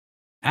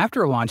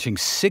After launching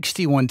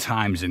 61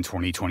 times in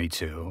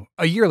 2022,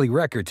 a yearly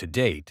record to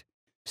date,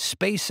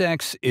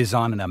 SpaceX is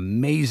on an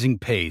amazing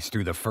pace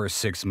through the first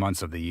 6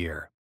 months of the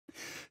year.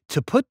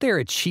 To put their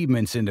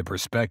achievements into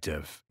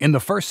perspective, in the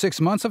first 6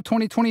 months of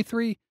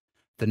 2023,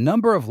 the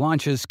number of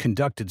launches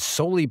conducted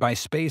solely by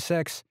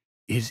SpaceX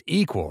is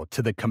equal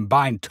to the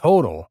combined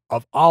total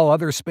of all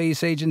other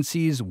space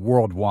agencies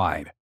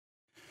worldwide.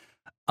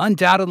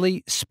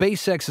 Undoubtedly,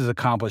 SpaceX's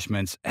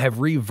accomplishments have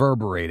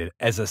reverberated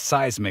as a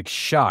seismic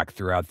shock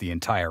throughout the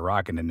entire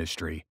rocket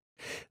industry,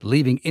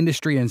 leaving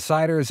industry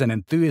insiders and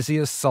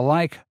enthusiasts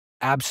alike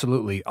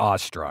absolutely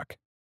awestruck.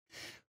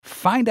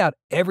 Find out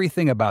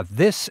everything about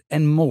this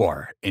and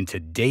more in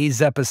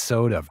today's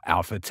episode of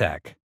Alpha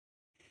Tech.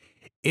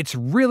 It's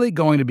really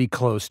going to be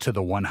close to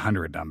the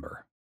 100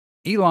 number.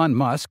 Elon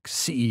Musk,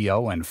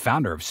 CEO and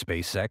founder of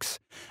SpaceX,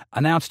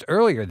 announced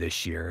earlier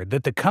this year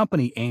that the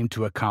company aimed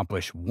to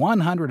accomplish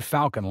 100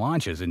 Falcon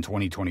launches in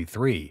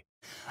 2023,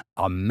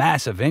 a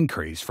massive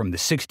increase from the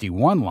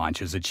 61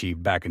 launches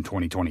achieved back in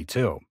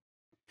 2022.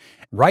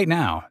 Right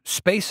now,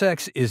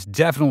 SpaceX is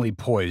definitely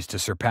poised to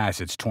surpass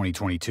its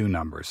 2022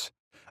 numbers,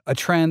 a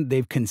trend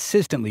they've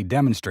consistently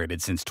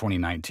demonstrated since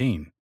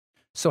 2019.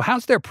 So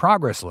how's their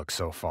progress look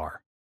so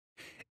far?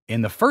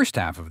 In the first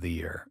half of the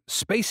year,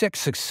 SpaceX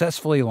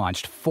successfully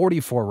launched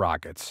 44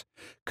 rockets,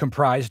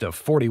 comprised of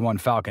 41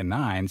 Falcon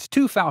 9s,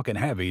 2 Falcon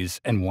Heavies,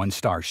 and 1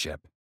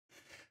 Starship.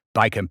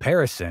 By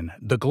comparison,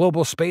 the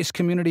global space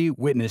community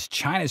witnessed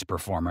China's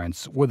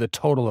performance with a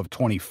total of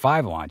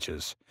 25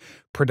 launches,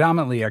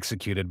 predominantly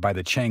executed by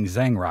the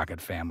Changzheng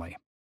rocket family.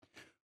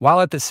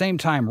 While at the same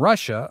time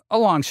Russia, a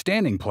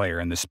long-standing player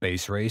in the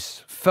space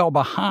race, fell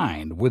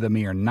behind with a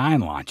mere 9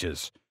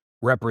 launches,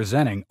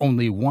 representing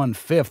only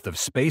 1/5 of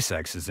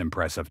SpaceX's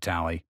impressive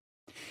tally.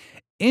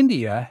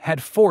 India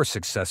had 4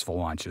 successful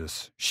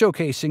launches,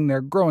 showcasing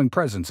their growing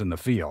presence in the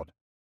field.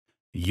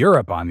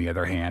 Europe, on the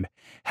other hand,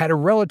 had a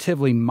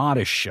relatively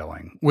modest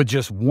showing, with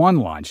just 1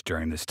 launch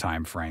during this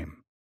time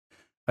frame.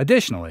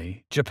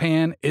 Additionally,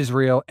 Japan,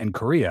 Israel, and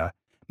Korea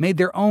made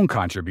their own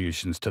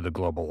contributions to the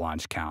global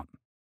launch count.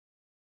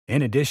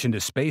 In addition to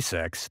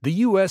SpaceX, the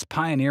U.S.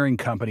 pioneering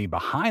company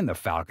behind the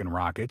Falcon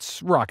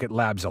rockets, Rocket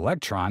Lab's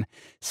Electron,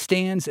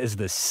 stands as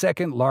the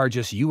second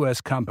largest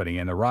U.S. company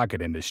in the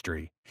rocket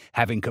industry,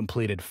 having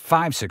completed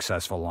 5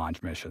 successful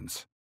launch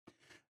missions.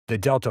 The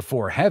Delta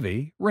IV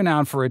Heavy,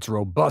 renowned for its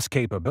robust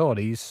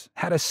capabilities,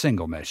 had a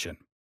single mission.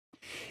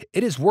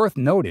 It is worth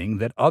noting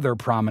that other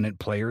prominent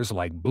players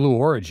like Blue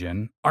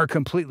Origin are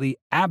completely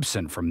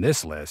absent from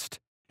this list.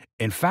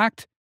 In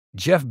fact,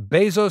 Jeff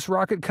Bezos'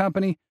 rocket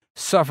company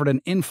suffered an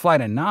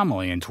in-flight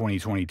anomaly in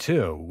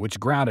 2022, which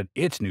grounded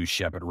its New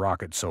Shepard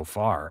rocket so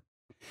far.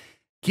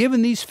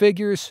 Given these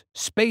figures,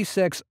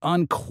 SpaceX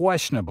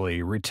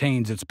unquestionably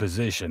retains its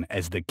position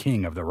as the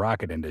king of the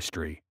rocket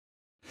industry.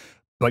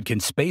 But can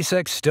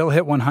SpaceX still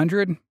hit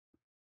 100?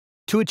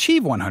 To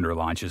achieve 100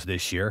 launches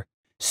this year,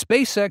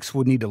 SpaceX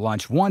would need to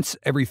launch once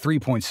every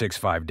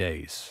 3.65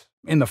 days.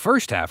 In the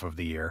first half of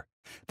the year,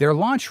 their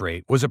launch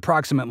rate was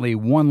approximately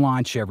 1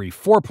 launch every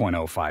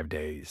 4.05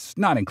 days,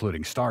 not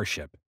including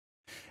Starship.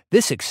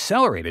 This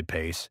accelerated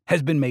pace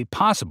has been made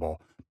possible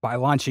by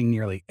launching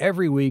nearly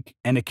every week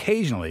and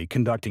occasionally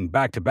conducting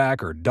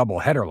back-to-back or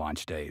double-header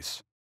launch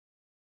days.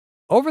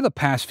 Over the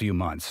past few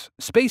months,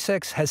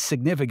 SpaceX has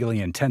significantly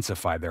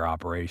intensified their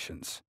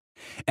operations.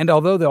 And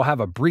although they'll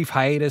have a brief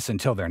hiatus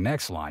until their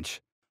next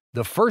launch,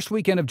 the first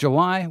weekend of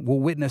July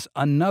will witness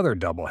another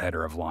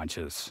double-header of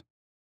launches.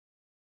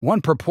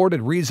 One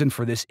purported reason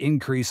for this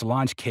increased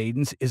launch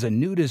cadence is a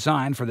new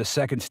design for the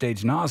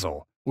second-stage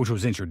nozzle, which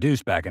was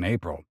introduced back in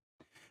April.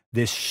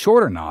 This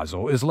shorter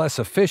nozzle is less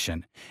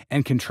efficient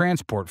and can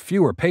transport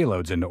fewer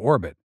payloads into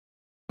orbit.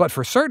 But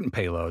for certain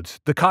payloads,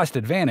 the cost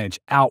advantage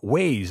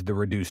outweighs the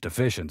reduced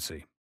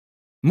efficiency.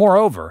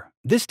 Moreover,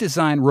 this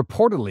design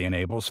reportedly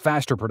enables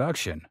faster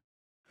production.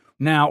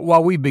 Now,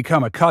 while we've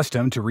become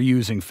accustomed to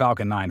reusing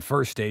Falcon 9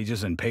 first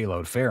stages and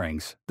payload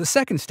fairings, the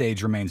second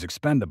stage remains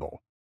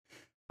expendable.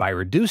 By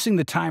reducing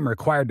the time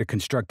required to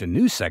construct a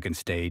new second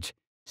stage,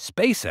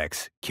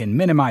 SpaceX can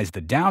minimize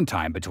the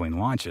downtime between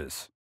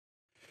launches.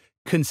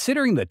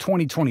 Considering the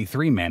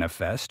 2023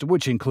 manifest,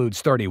 which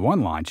includes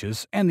 31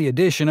 launches and the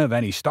addition of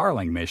any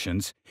Starlink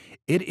missions,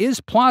 it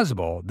is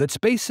plausible that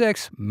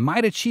SpaceX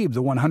might achieve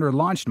the 100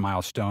 launched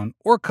milestone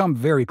or come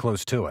very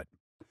close to it.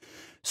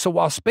 So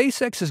while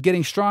SpaceX is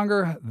getting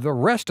stronger, the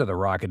rest of the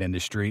rocket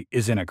industry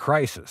is in a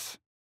crisis.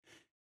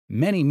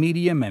 Many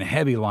medium and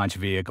heavy launch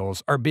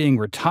vehicles are being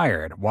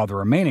retired while the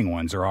remaining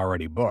ones are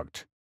already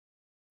booked.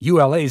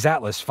 ULA's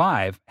Atlas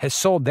V has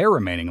sold their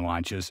remaining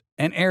launches,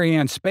 and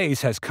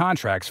Arianespace has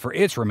contracts for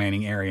its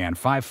remaining Ariane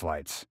 5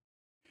 flights.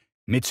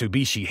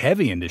 Mitsubishi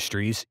Heavy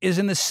Industries is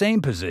in the same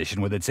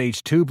position with its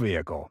H-2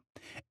 vehicle,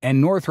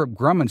 and Northrop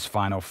Grumman's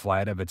final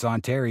flight of its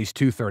Antares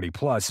 230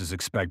 Plus is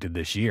expected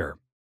this year.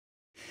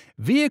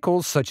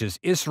 Vehicles such as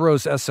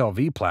ISRO's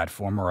SLV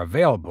platform are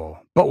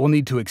available, but will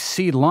need to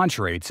exceed launch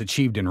rates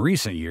achieved in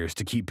recent years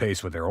to keep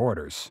pace with their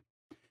orders.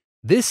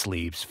 This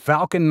leaves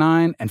Falcon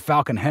 9 and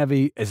Falcon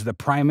Heavy as the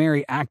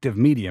primary active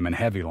medium and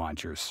heavy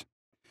launchers.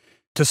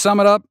 To sum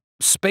it up,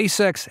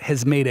 SpaceX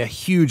has made a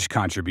huge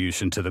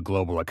contribution to the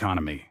global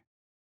economy.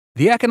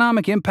 The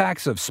economic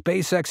impacts of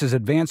SpaceX's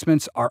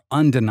advancements are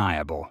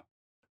undeniable.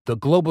 The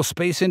global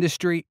space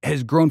industry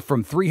has grown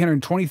from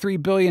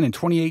 $323 billion in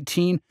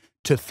 2018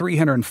 to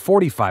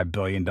 $345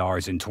 billion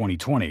in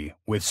 2020,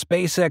 with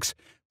SpaceX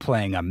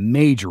playing a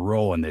major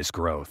role in this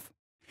growth.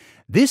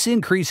 This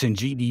increase in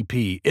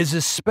GDP is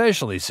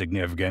especially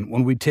significant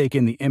when we take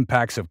in the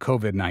impacts of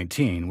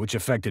COVID-19, which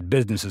affected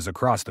businesses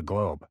across the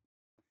globe.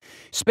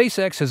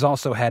 SpaceX has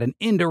also had an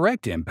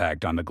indirect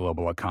impact on the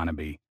global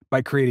economy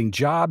by creating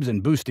jobs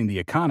and boosting the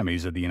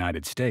economies of the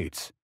United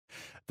States.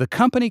 The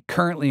company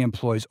currently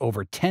employs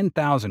over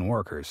 10,000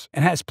 workers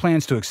and has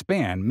plans to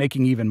expand,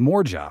 making even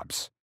more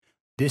jobs.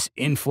 This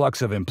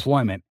influx of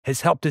employment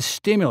has helped to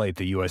stimulate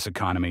the U.S.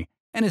 economy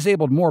and has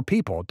enabled more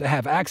people to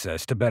have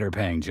access to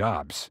better-paying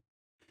jobs.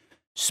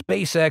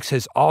 SpaceX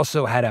has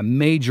also had a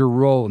major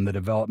role in the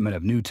development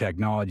of new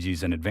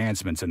technologies and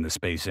advancements in the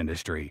space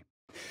industry.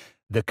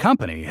 The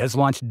company has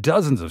launched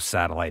dozens of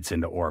satellites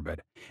into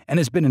orbit and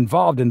has been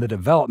involved in the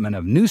development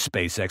of new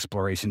space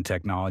exploration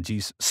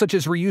technologies such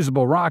as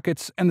reusable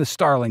rockets and the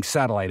Starlink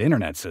satellite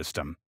internet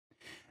system.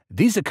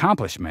 These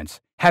accomplishments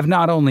have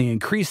not only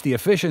increased the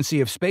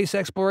efficiency of space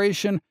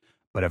exploration,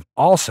 but have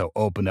also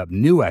opened up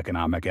new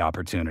economic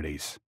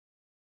opportunities.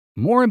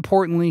 More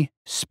importantly,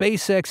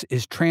 SpaceX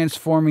is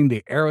transforming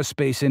the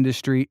aerospace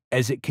industry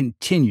as it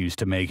continues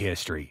to make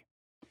history.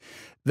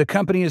 The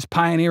company is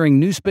pioneering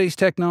new space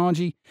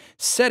technology,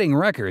 setting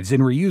records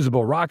in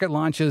reusable rocket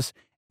launches,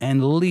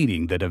 and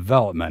leading the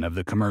development of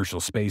the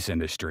commercial space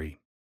industry.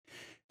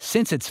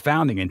 Since its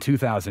founding in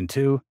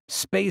 2002,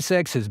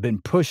 SpaceX has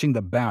been pushing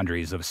the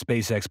boundaries of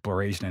space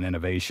exploration and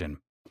innovation.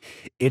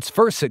 Its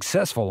first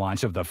successful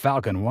launch of the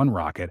Falcon 1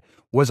 rocket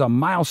was a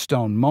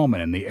milestone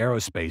moment in the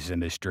aerospace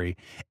industry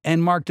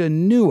and marked a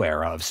new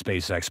era of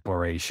space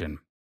exploration.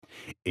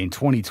 In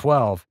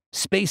 2012,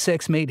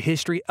 SpaceX made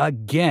history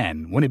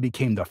again when it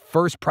became the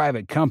first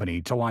private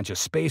company to launch a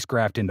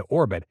spacecraft into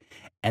orbit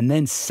and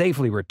then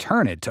safely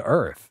return it to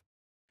Earth.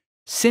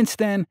 Since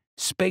then,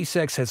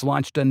 SpaceX has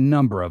launched a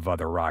number of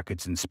other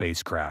rockets and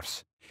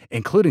spacecrafts,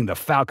 including the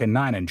Falcon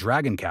 9 and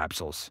Dragon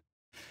capsules.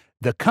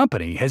 The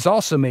company has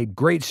also made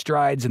great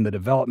strides in the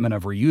development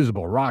of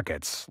reusable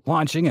rockets,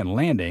 launching and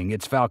landing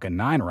its Falcon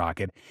 9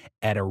 rocket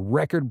at a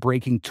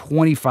record-breaking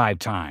 25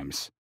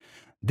 times.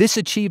 This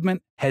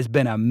achievement has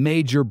been a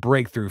major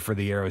breakthrough for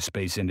the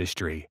aerospace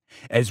industry,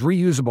 as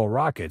reusable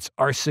rockets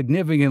are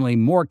significantly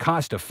more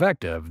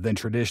cost-effective than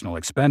traditional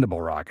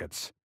expendable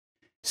rockets.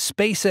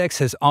 SpaceX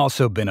has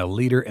also been a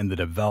leader in the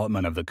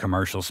development of the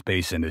commercial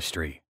space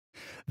industry.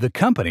 The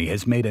company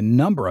has made a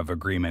number of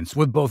agreements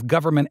with both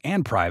government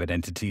and private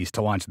entities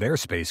to launch their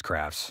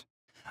spacecrafts.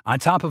 On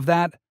top of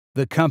that,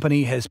 the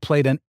company has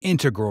played an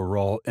integral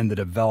role in the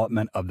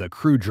development of the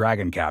Crew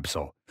Dragon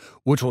capsule,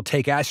 which will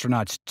take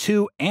astronauts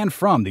to and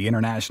from the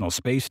International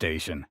Space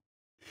Station.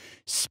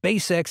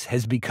 SpaceX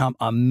has become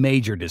a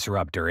major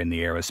disruptor in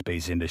the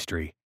aerospace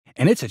industry,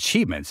 and its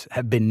achievements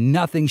have been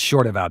nothing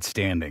short of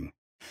outstanding.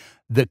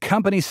 The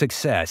company's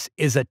success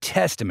is a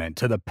testament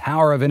to the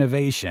power of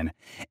innovation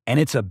and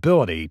its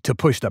ability to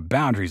push the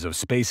boundaries of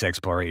space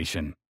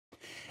exploration.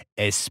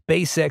 As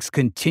SpaceX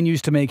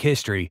continues to make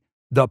history,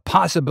 the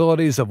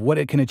possibilities of what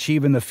it can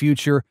achieve in the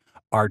future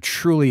are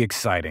truly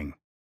exciting.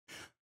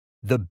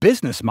 The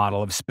business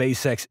model of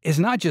SpaceX is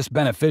not just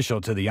beneficial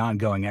to the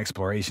ongoing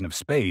exploration of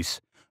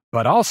space,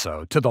 but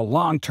also to the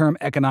long-term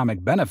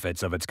economic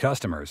benefits of its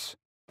customers.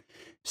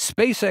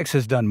 SpaceX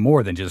has done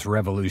more than just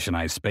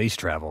revolutionize space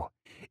travel.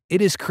 It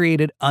has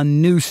created a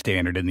new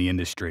standard in the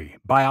industry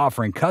by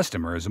offering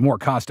customers more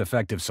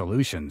cost-effective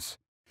solutions.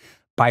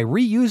 By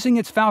reusing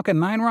its Falcon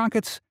 9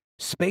 rockets,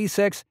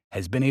 SpaceX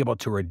has been able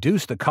to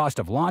reduce the cost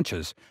of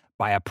launches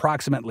by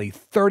approximately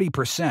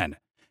 30%,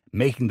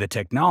 making the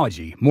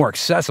technology more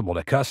accessible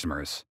to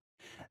customers.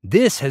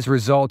 This has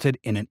resulted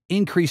in an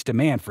increased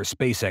demand for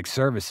SpaceX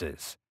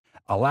services,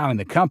 allowing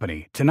the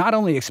company to not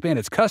only expand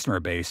its customer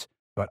base,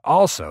 but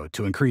also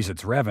to increase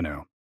its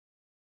revenue.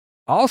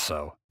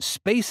 Also,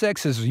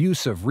 SpaceX's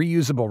use of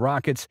reusable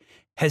rockets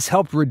has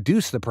helped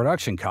reduce the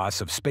production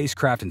costs of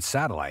spacecraft and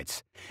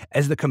satellites,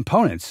 as the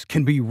components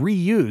can be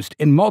reused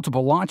in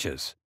multiple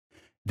launches.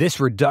 This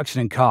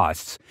reduction in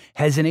costs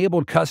has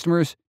enabled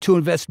customers to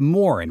invest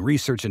more in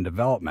research and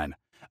development,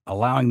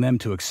 allowing them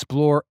to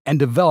explore and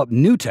develop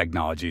new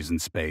technologies in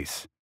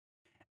space.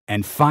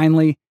 And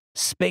finally,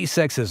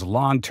 SpaceX's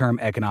long-term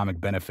economic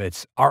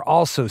benefits are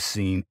also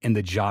seen in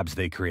the jobs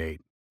they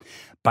create.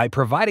 By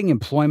providing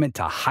employment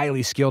to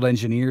highly skilled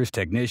engineers,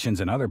 technicians,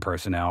 and other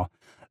personnel,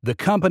 the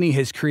company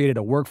has created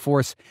a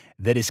workforce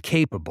that is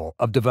capable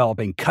of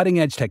developing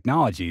cutting-edge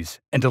technologies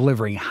and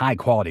delivering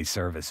high-quality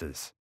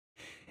services.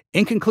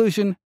 In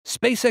conclusion,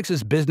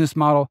 SpaceX's business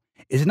model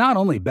is not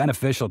only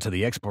beneficial to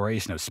the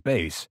exploration of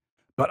space,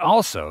 but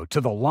also to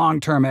the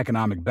long-term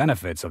economic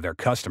benefits of their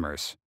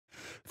customers.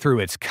 Through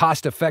its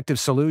cost-effective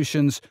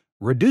solutions,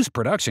 reduce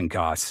production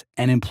costs,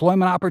 and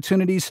employment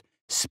opportunities,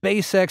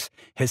 SpaceX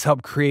has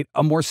helped create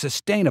a more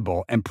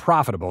sustainable and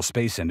profitable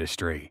space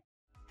industry.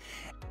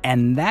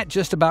 And that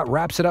just about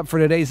wraps it up for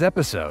today's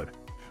episode.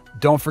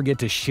 Don't forget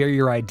to share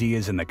your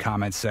ideas in the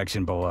comments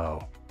section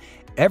below.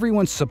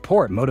 Everyone's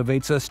support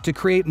motivates us to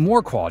create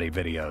more quality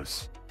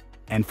videos.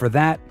 And for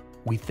that,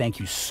 we thank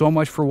you so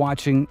much for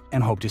watching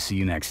and hope to see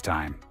you next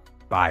time.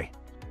 Bye.